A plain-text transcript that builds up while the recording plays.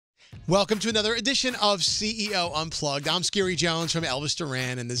Welcome to another edition of CEO Unplugged. I'm Scary Jones from Elvis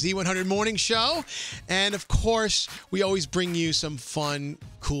Duran and the Z100 Morning Show. And of course, we always bring you some fun,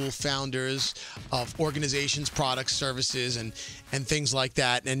 cool founders of organizations, products, services, and things like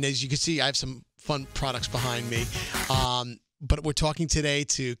that. And as you can see, I have some fun products behind me. But we're talking today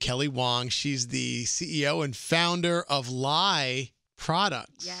to Kelly Wong. She's the CEO and founder of Lai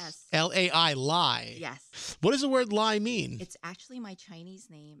Products. Yes. L-A-I, Lai. Yes. What does the word Lai mean? It's actually my Chinese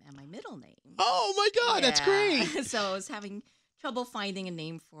name and my middle name. Oh my God, that's great. So I was having trouble finding a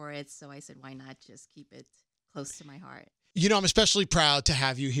name for it. So I said, why not just keep it close to my heart? You know, I'm especially proud to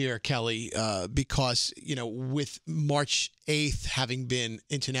have you here, Kelly, because, you know, with March 8th having been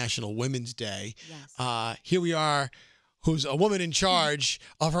International Women's Day, Yes. Here we are, who's a woman in charge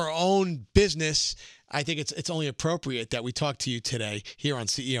of her own business. I think it's only appropriate that we talk to you today here on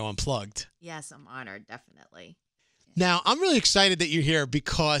CEO Unplugged. Yes, I'm honored, definitely. Now, I'm really excited that you're here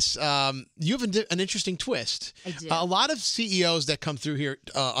because you have an interesting twist. I do. A lot of CEOs that come through here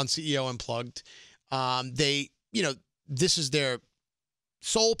on CEO Unplugged, they, you know, this is their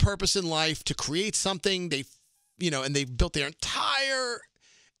sole purpose in life to create something. They, you know, and they've built their entire,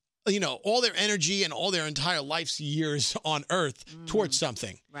 you know, all their energy and all their entire life's years on earth towards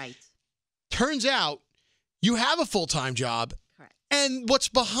something. Right. Turns out you have a full-time job. Correct. And what's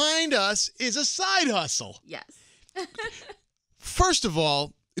behind us is a side hustle. Yes. First of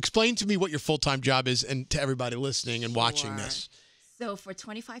all, explain to me what your full-time job is and to everybody listening and watching Sure. this. So for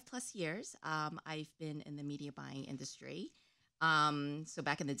 25 plus years, I've been in the media buying industry. So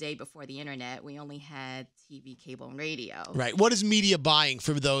back in the day before the internet, we only had TV, cable, and radio. Right. What is media buying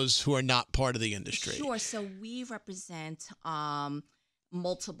for those who are not part of the industry? Sure. So we represent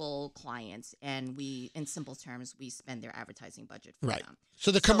multiple clients, and we, in simple terms, we spend their advertising budget for Right. them.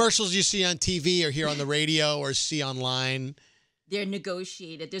 So the commercials you see on TV or hear on the radio or see online. They're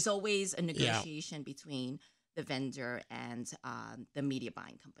negotiated. There's always a negotiation between the vendor and the media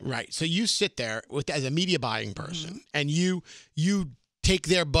buying company. Right. So you sit there as a media buying person and you take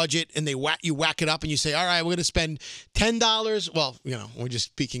their budget and you whack it up and you say, all right, we're going to spend $10. Well, you know, we're just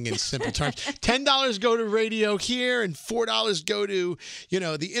speaking in simple terms. $10 go to radio here and $4 go to, you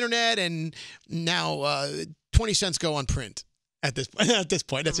know, the internet, and now 20 cents go on print. At this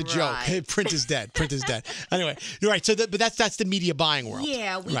point, that's a joke. Print is dead. Print is dead. Anyway, you're right. So, but that's the media buying world.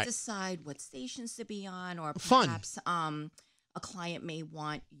 Yeah, we Right. decide what stations to be on, or Fun. perhaps a client may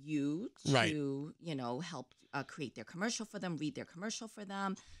want you to, Right. you know, help create their commercial for them, read their commercial for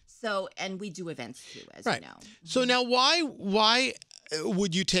them. So, and we do events too, as Right. you know. So now, why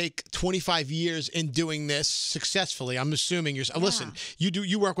would you take 25 years in doing this successfully? I'm assuming you're. Listen,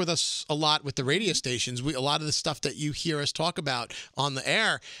 you work with us a lot with the radio stations. A lot of the stuff that you hear us talk about on the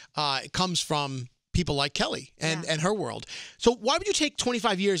air, it comes from people like Kelly and her world. So why would you take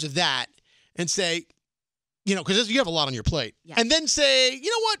 25 years of that and say, you know, because you have a lot on your plate, and then say, you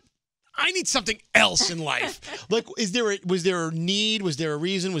know what? I need something else in life. Like, was there a need? Was there a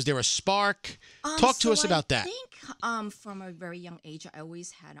reason? Was there a spark? Talk to us about that. I think from a very young age, I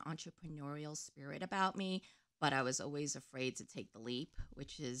always had an entrepreneurial spirit about me, but I was always afraid to take the leap,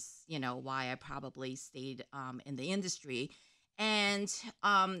 which is, you know, why I probably stayed in the industry. And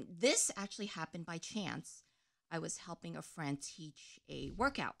this actually happened by chance. I was helping a friend teach a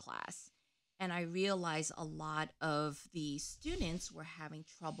workout class, and I realized a lot of the students were having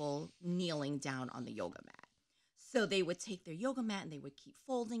trouble kneeling down on the yoga mat. So they would take their yoga mat and they would keep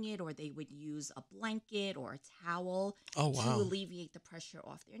folding it, or they would use a blanket or a towel to alleviate the pressure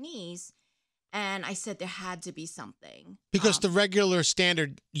off their knees. And I said there had to be something. Because the regular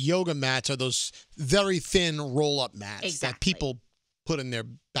standard yoga mats are those very thin roll-up mats that people put in their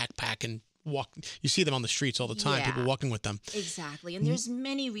backpack and walk. You see them on the streets all the time, people walking with them. Exactly. And there's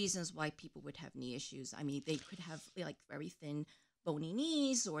many reasons why people would have knee issues. I mean, they could have like very thin bony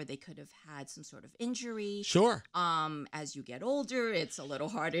knees, or they could have had some sort of injury. Sure. As you get older, it's a little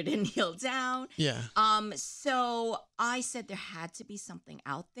harder to kneel down. Yeah. So I said there had to be something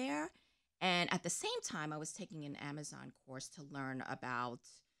out there. And at the same time, I was taking an Amazon course to learn about,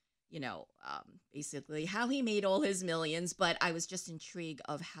 you know, basically how he made all his millions. But I was just intrigued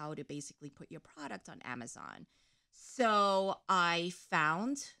of how to basically put your product on Amazon. So I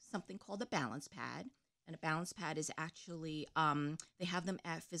found something called a balance pad. And a balance pad is actually, they have them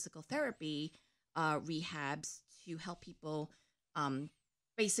at physical therapy rehabs to help people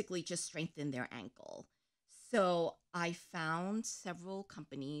basically just strengthen their ankle. So I found several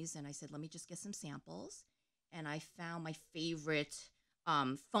companies and I said, let me just get some samples. And I found my favorite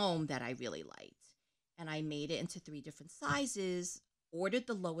foam that I really liked. And I made it into 3 different sizes ordered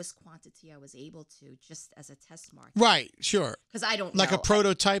the lowest quantity I was able to, just as a test market. Right, sure. Because I don't Like know. a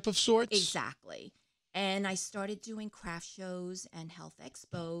prototype of sorts? Exactly. And I started doing craft shows and health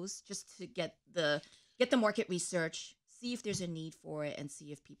expos just to get the market research, see if there's a need for it, and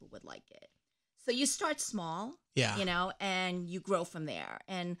see if people would like it. So you start small, Yeah. and you grow from there.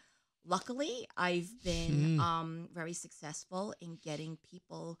 And luckily, I've been very successful in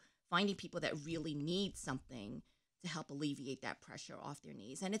finding people that really need something to help alleviate that pressure off their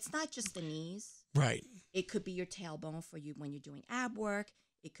knees. And it's not just the knees. Right. It could be your tailbone for you when you're doing ab work.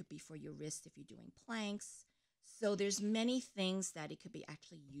 It could be for your wrist if you're doing planks. So there's many things that it could be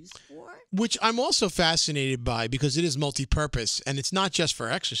actually used for. Which I'm also fascinated by because it is multi-purpose and it's not just for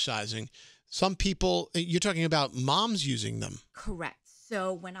exercising. Some people, you're talking about moms using them. Correct.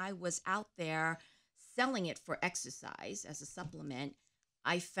 So when I was out there selling it for exercise as a supplement,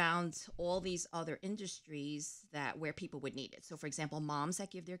 I found all these other industries where people would need it. So for example, moms that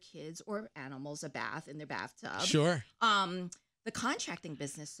give their kids or animals a bath in their bathtub. Sure. The contracting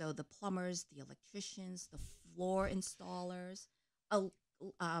business, so the plumbers, the electricians, the floor installers, a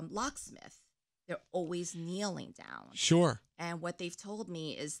locksmith, they're always kneeling down. Sure. And what they've told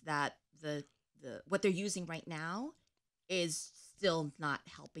me is that what they're using right now is still not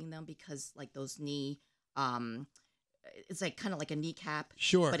helping them because like those knee, it's like kind of like a kneecap.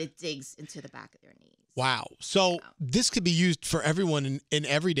 Sure. But it digs into the back of their knees. Wow. So this could be used for everyone in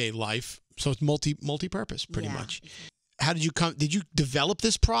everyday life. So it's multi-purpose pretty much. How did you develop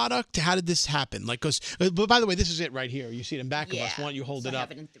this product? How did this happen? Like, but by the way, this is it right here. You see it in back of us. Why don't you hold it up? I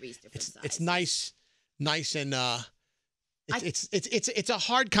have it in 3 different sizes. It's nice and it's a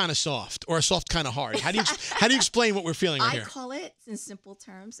hard kind of soft or a soft kind of hard. How do you explain what we're feeling right here? I call it, in simple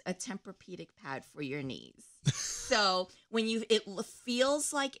terms, a Tempur-Pedic pad for your knees. So when it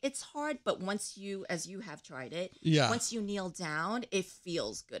feels like it's hard, but once as you have tried it, once you kneel down, it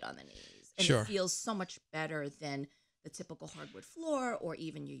feels good on the knees. And it feels so much better than the typical hardwood floor or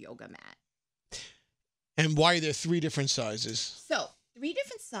even your yoga mat. And why are there 3 different sizes? So 3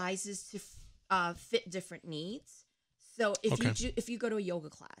 different sizes to fit different needs. So if you go to a yoga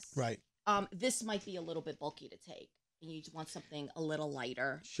class, right, this might be a little bit bulky to take. And you want something a little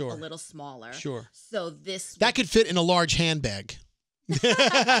lighter, a little smaller. Sure. So that could fit in a large handbag. or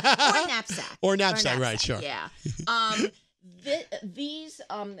knapsack. Or knapsack, right, sure. Yeah. These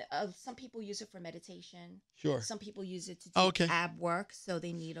some people use it for meditation. Sure. Some people use it to do ab work, so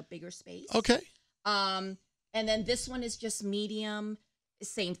they need a bigger space. Okay. And then this one is just medium.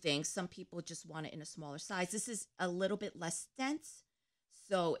 Same thing. Some people just want it in a smaller size. This is a little bit less dense,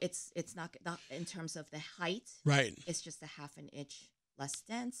 so it's not in terms of the height. Right. It's just a half an inch less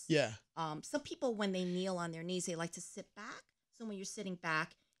dense. Yeah. Some people, when they kneel on their knees, they like to sit back. So when you're sitting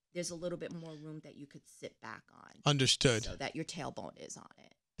back, there's a little bit more room that you could sit back on. Understood. So that your tailbone is on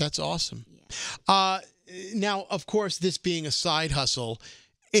it. That's awesome. Yeah. Now, of course, this being a side hustle,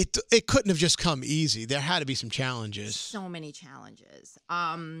 it couldn't have just come easy. There had to be some challenges. So many challenges.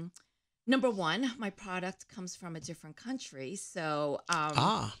 Number one, my product comes from a different country. So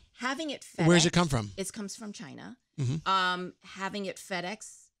having it FedEx. Where does it come from? It comes from China. Mm-hmm. Having it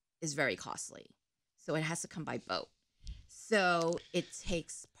FedEx is very costly. So it has to come by boat. So it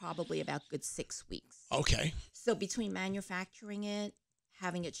takes probably about good 6 weeks. Okay. So between manufacturing it,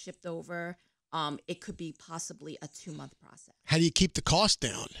 having it shipped over, it could be possibly a 2-month process. How do you keep the cost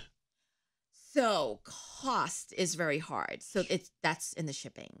down? So cost is very hard. So that's in the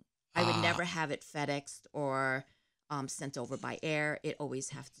shipping. I would never have it FedExed or sent over by air. It always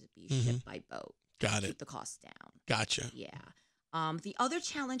has to be shipped by boat. Got it. Keep the cost down. Gotcha. Yeah. The other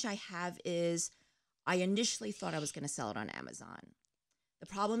challenge I have is I initially thought I was going to sell it on Amazon. The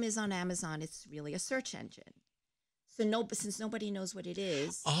problem is on Amazon, it's really a search engine. So since nobody knows what it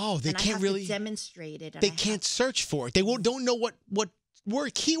is, they can't really demonstrate it. They can't search for it. They don't know what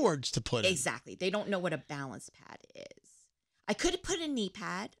word keywords to put in. Exactly. They don't know what a balance pad is. I could put a knee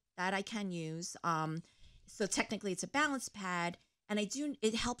pad that I can use. So technically, it's a balance pad, and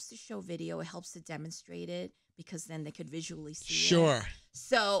it helps to show video. It helps to demonstrate it because then they could visually see it. Sure.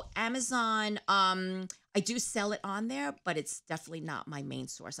 So Amazon, I do sell it on there, but it's definitely not my main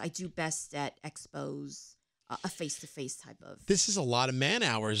source. I do best at expos, a face-to-face type of. This is a lot of man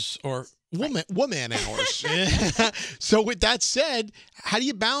hours or woman hours. So with that said, how do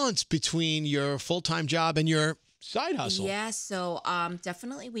you balance between your full-time job and your side hustle? Yeah, so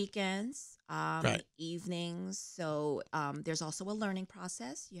definitely weekends, evenings. So there's also a learning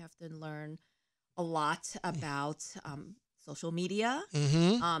process. You have to learn a lot about social media.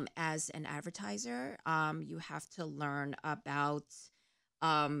 Mm-hmm. As an advertiser, you have to learn about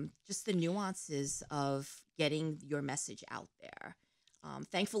just the nuances of getting your message out there.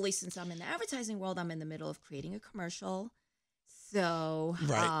 Thankfully, since I'm in the advertising world, I'm in the middle of creating a commercial. So,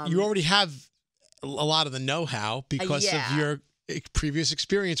 Right. You already have a lot of the know-how because of yeah. your previous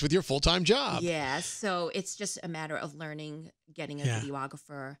experience with your full-time job. Yeah, so it's just a matter of learning, getting a Yeah.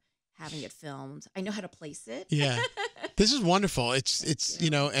 videographer, having it filmed. I know how to place it. Yeah. This is wonderful. It's Thank you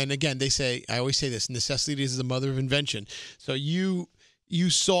you. know, and again, I always say this, necessity is the mother of invention. So you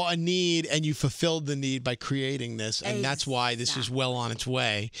saw a need and you fulfilled the need by creating this, and that's why this is well on its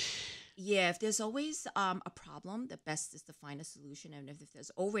way. Yeah, if there's always a problem, the best is to find a solution. And if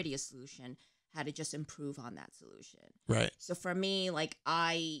there's already a solution, how to just improve on that solution. Right. So for me, like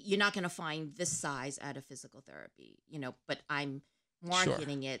you're not going to find this size out of physical therapy, but I'm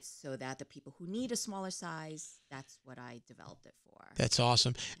marketing it so that the people who need a smaller size, that's what I developed it for. That's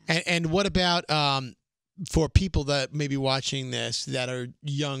awesome. Yeah. And what about for people that may be watching this that are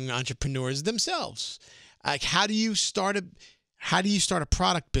young entrepreneurs themselves? Like, how do you start a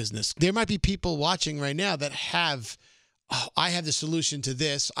product business? There might be people watching right now that have, oh, I have the solution to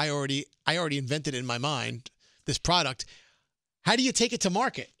this. I already invented it in my mind, this product. How do you take it to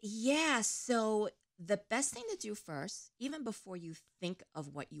market? Yeah, so the best thing to do first, even before you think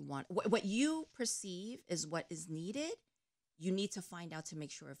of what you want, what you perceive is what is needed, you need to find out to make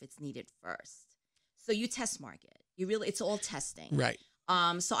sure if it's needed first. So you test market. It's all testing. Right.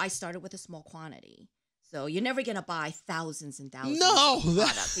 So I started with a small quantity. So you're never going to buy thousands and thousands of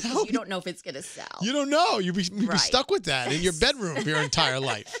products because you don't know if it's going to sell. You don't know. You'd be stuck with that in your bedroom your entire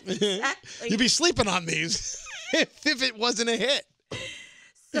life. Exactly. You'd be sleeping on these if it wasn't a hit.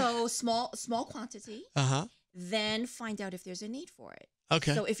 So small quantity. Uh-huh. Then find out if there's a need for it.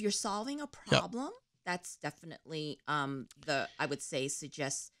 Okay. So if you're solving a problem, that's definitely I would say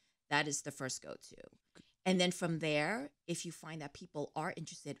suggest that is the first go-to. And then from there, if you find that people are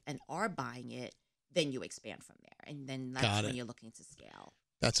interested and are buying it, then you expand from there. And then that's when you're looking to scale.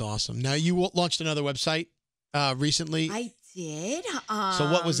 That's awesome. Now, you launched another website recently. I did.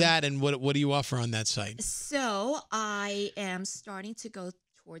 So what was that, and what do you offer on that site? So I am starting to go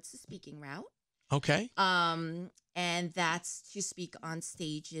towards the speaking route. Okay. And that's to speak on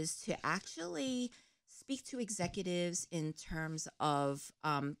stages, to actually speak to executives in terms of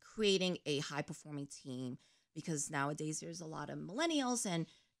creating a high-performing team, because nowadays there's a lot of millennials and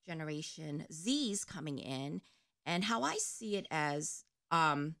Generation Z's coming in. And how I see it as,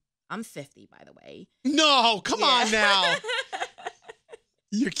 I'm 50, by the way. No, come on now.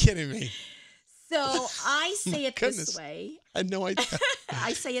 You're kidding me. So I say it this way. I had no idea.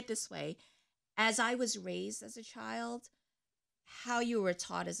 I say it this way. As I was raised as a child, how you were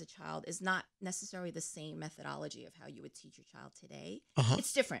taught as a child is not necessarily the same methodology of how you would teach your child today. Uh-huh.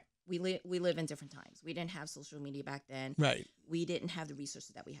 It's different. We live in different times. We didn't have social media back then. Right. We didn't have the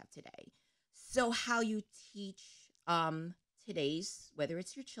resources that we have today. So how you teach today's, whether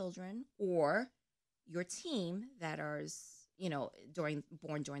it's your children or your team that are,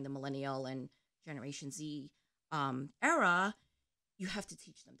 born during the millennial and Generation Z era, you have to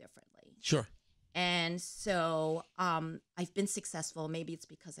teach them differently. Sure. And so I've been successful. Maybe it's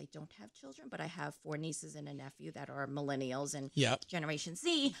because I don't have children, but I have 4 nieces and a nephew that are millennials and Generation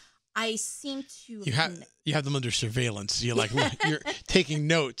Z. I seem to you have them under surveillance. You're like you're taking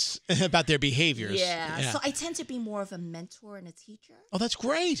notes about their behaviors. Yeah. So I tend to be more of a mentor and a teacher. Oh, that's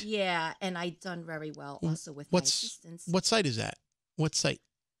great. Yeah, and I've done very well also with my assistants. What site is that? What site?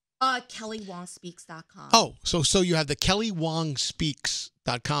 KellyWongSpeaks.com. Oh, so you have the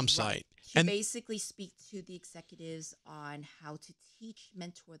KellyWongSpeaks.com site. To basically speak to the executives on how to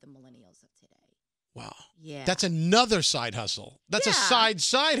mentor the millennials of today. Wow. Yeah. That's another side hustle. That's a side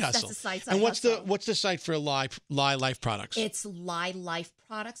hustle. That's a side and what's hustle. what's the site for Lai Life Products? It's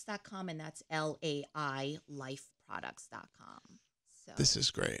LaiLifeProducts.com, and that's LAILifeProducts.com. So this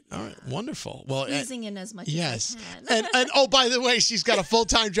is great. All right. Wonderful. Well, squeezing in as much as I can. and oh, by the way, she's got a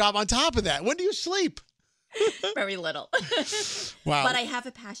full-time job on top of that. When do you sleep? Very little. Wow. But I have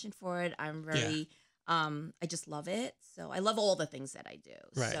a passion for it. I'm very I just love it. So I love all the things that I do.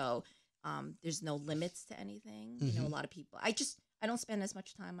 Right. So there's no limits to anything. Mm-hmm. A lot of people I don't spend as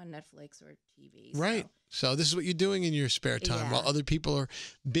much time on Netflix or TV. Right. So this is what you're doing in your spare time while other people are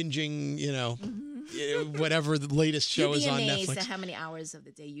binging, whatever the latest show is on Netflix. You'd be amazed at how many hours of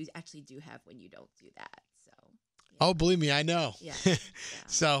the day you actually do have when you don't do that. So Oh, believe me, I know. Yeah. Yeah.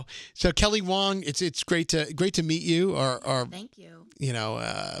 So Kelly Wong, it's great to meet you. Or Thank you. you know,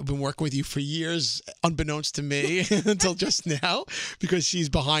 I've been working with you for years, unbeknownst to me until just now, because she's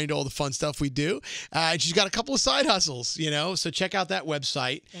behind all the fun stuff we do. And she's got a couple of side hustles, you know, so check out that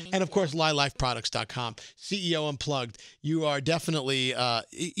website. And of course, LaiLifeProducts.com, CEO Unplugged. You are definitely,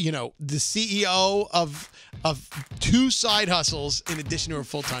 you know, the CEO of 2 side hustles in addition to her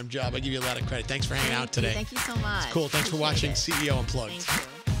full-time job. I give you a lot of credit. Thanks for hanging out today. Thank you so much. Cool. Thanks for watching Appreciate it. CEO Unplugged. Thank you.